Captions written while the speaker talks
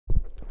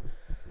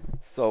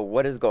So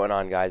what is going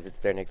on, guys? It's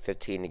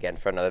Derenick15 again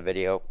for another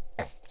video.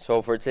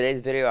 So for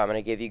today's video, I'm going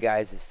to give you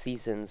guys the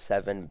Season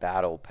 7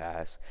 Battle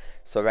Pass.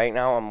 So right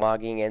now I'm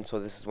logging in, so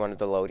this is one of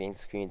the loading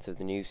screens of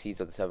the new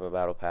Season 7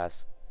 Battle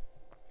Pass.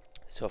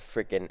 So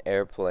freaking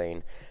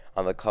airplane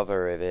on the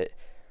cover of it.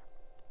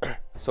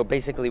 So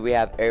basically we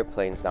have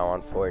airplanes now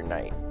on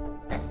Fortnite.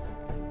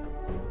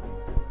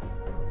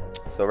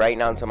 So right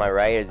now to my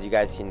right, as you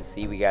guys can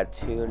see, we got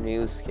two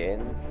new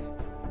skins.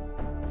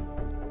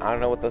 I don't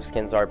know what those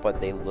skins are,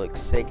 but they look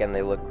sick and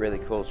they look really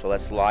cool. So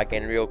let's log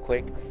in real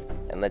quick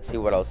and let's see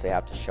what else they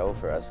have to show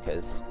for us,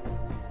 because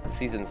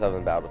Season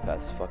 7 Battle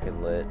Pass is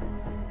fucking lit.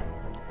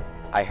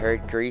 I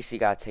heard Greasy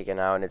got taken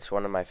out and it's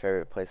one of my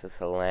favorite places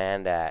to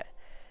land at,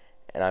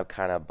 and I'm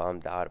kind of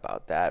bummed out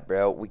about that,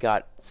 bro. We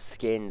got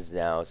skins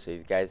now, so if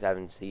you guys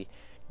haven't seen,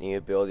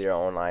 you build your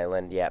own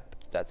island. Yep,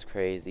 that's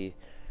crazy.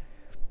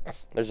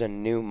 There's a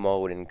new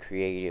mode in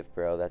creative,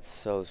 bro. That's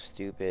so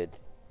stupid.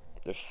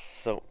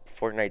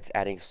 Fortnite's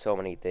adding so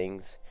many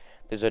things.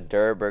 There's a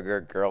Durr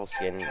Burger girl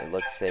skin. It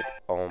looks sick.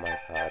 Oh my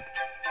god.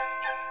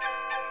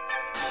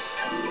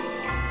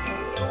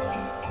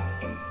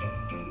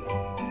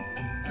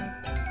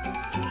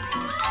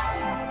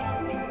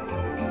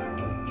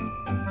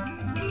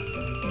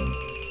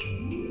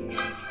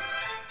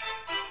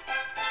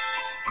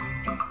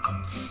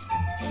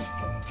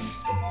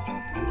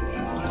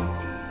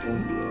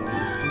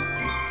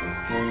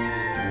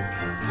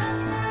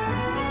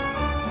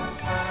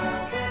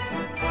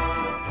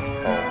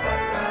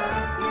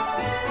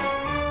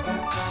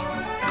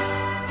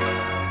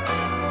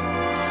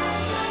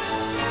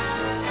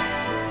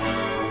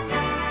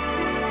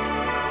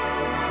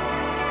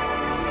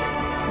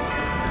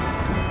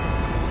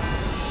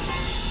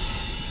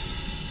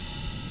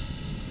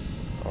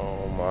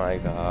 Oh my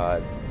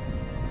god.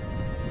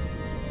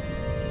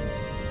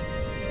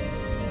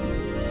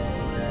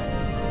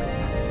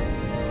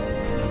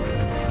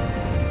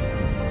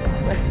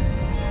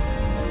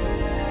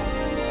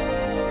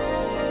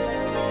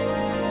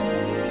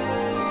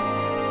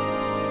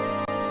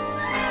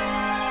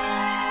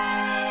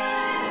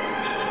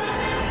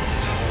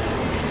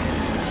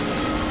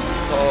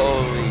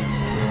 Holy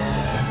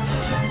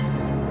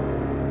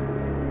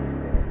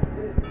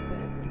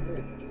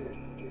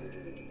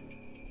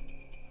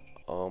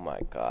Oh my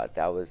god,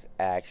 that was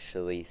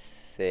actually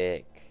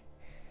sick.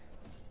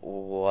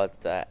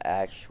 What the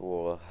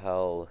actual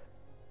hell?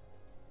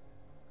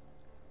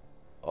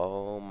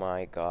 Oh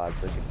my god,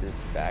 look at this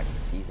back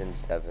Season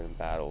 7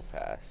 Battle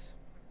Pass.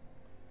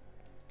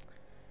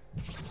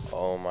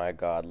 Oh my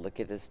god, look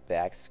at this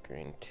back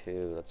screen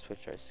too. Let's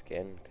switch our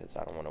skin, because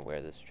I don't want to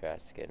wear this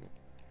trash skin.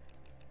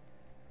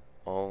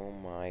 Oh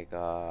my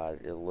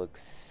god, it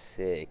looks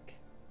sick.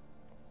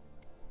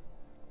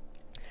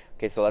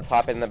 Okay, so let's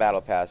hop in the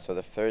Battle Pass. So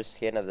the first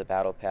skin of the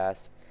Battle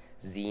Pass,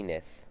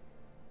 Zenith.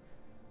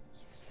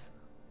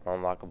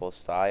 Unlockable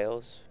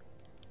styles.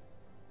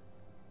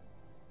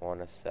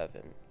 1 of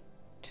 7.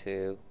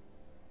 2.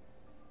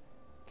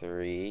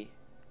 3.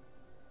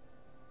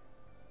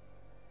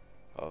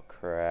 Oh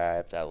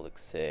crap, that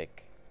looks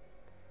sick.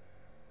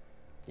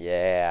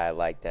 Yeah, I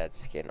like that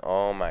skin.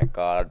 Oh my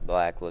god,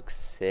 black looks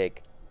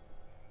sick.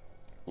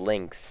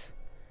 Lynx.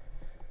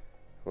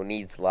 Who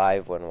needs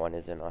live when one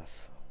is enough?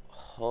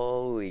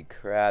 Holy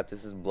crap,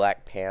 this is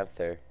Black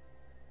Panther.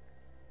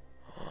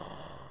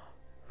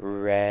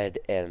 Red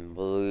and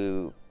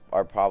blue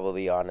are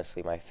probably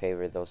honestly my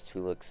favorite. Those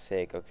two look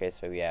sick. Okay,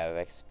 so we have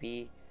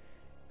XP,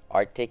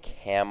 Arctic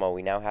camo.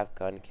 We now have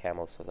gun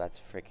camo, so that's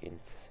freaking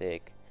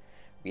sick.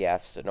 We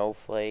have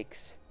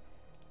snowflakes.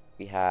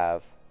 We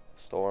have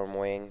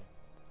Stormwing.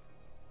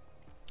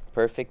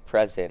 Perfect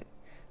present.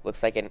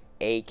 Looks like an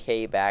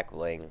AK back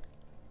bling.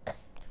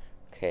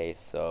 Okay,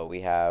 so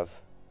we have.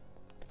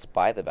 Let's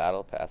buy the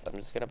Battle Pass. I'm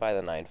just gonna buy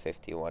the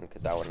 951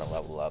 because I want to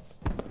level up.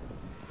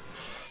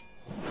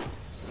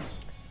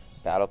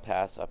 Battle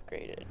Pass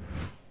upgraded.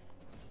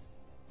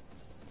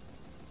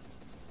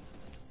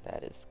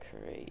 That is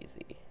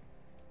crazy.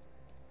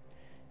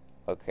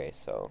 Okay,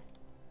 so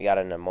we got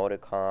an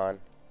emoticon.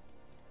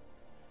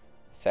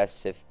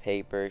 Festive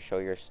paper, show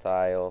your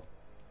style.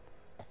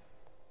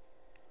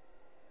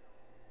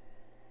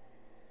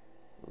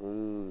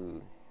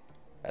 Ooh,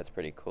 that's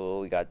pretty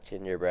cool. We got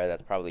gingerbread,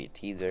 that's probably a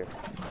teaser.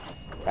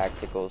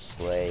 Tactical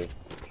sleigh,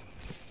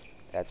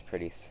 that's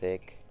pretty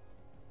sick.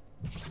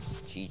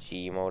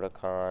 GG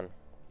emoticon.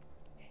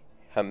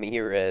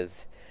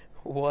 Ramirez,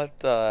 what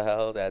the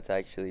hell, that's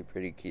actually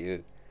pretty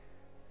cute.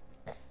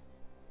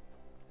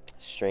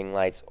 String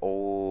lights,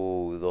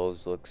 oh,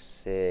 those look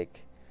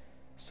sick.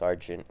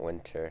 Sergeant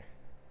Winter.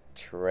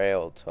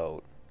 Trail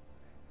tote,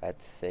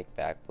 that's sick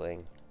back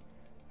bling.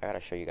 I gotta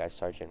show you guys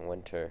Sergeant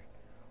Winter.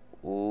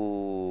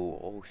 Ooh,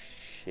 oh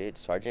shit,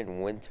 Sergeant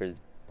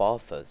Winter's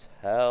buff as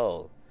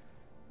hell.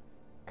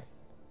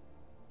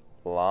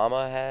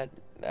 Llama head,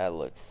 that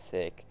looks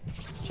sick.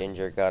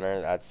 Ginger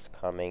Gunner, that's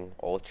coming.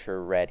 Ultra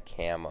red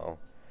camo.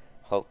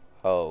 Ho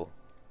ho.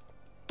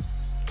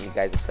 Give you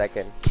guys a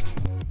second.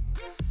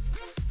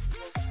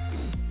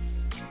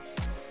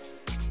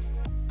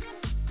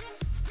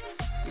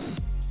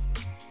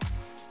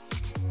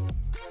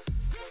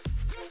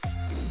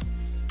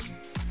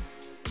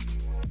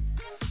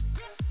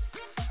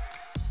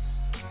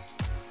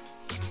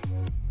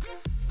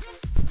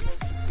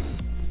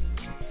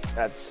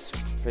 That's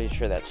pretty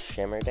sure that's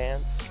Shimmer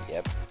Dance.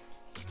 Yep.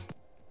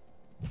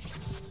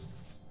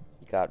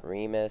 You got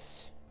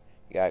Remus.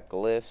 You got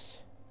Glyphs.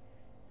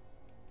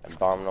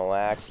 Abominable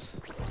Axe.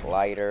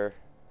 Glider.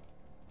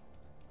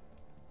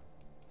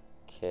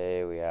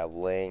 Okay, we have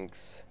Lynx.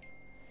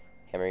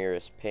 Hammer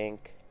is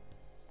Pink.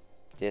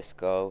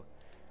 Disco.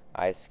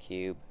 Ice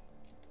Cube.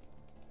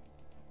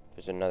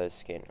 There's another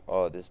skin.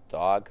 Oh, this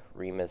dog.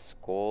 Remus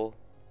Skull.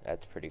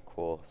 That's pretty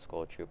cool.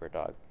 Skull Trooper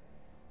dog.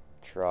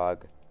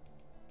 Trog.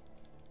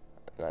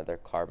 Another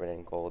carbon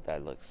and gold.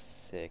 That looks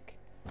sick.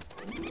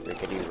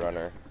 Rickety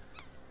Runner.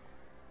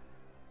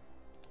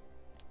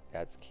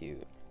 That's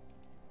cute.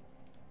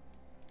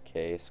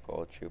 Okay,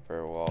 Skull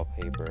Trooper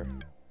wallpaper.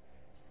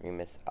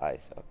 Remus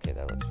Ice. Okay,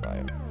 that looks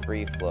fire.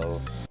 Free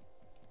Flow.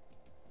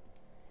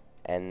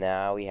 And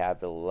now we have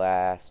the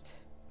last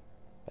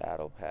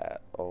battle pass.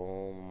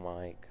 Oh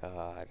my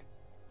god.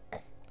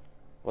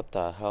 What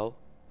the hell?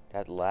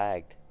 That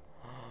lagged.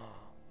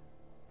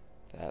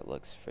 That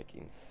looks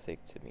freaking sick,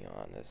 to be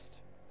honest.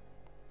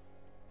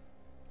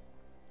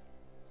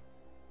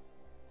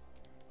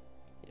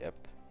 Yep.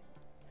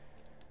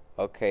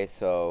 Okay,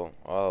 so,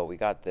 oh, we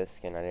got this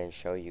skin. I didn't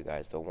show you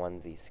guys the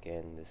onesie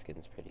skin. This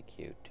skin's pretty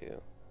cute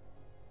too.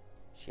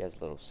 She has a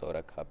little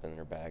soda cup in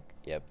her back.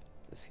 Yep,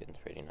 this skin's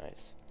pretty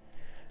nice.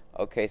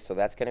 Okay, so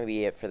that's gonna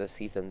be it for the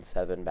Season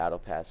 7 Battle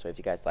Pass. So if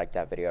you guys liked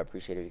that video, I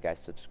appreciate it if you guys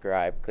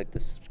subscribe. Click the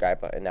subscribe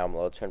button down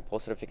below. Turn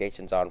post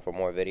notifications on for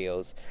more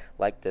videos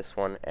like this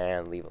one.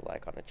 And leave a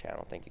like on the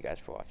channel. Thank you guys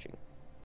for watching.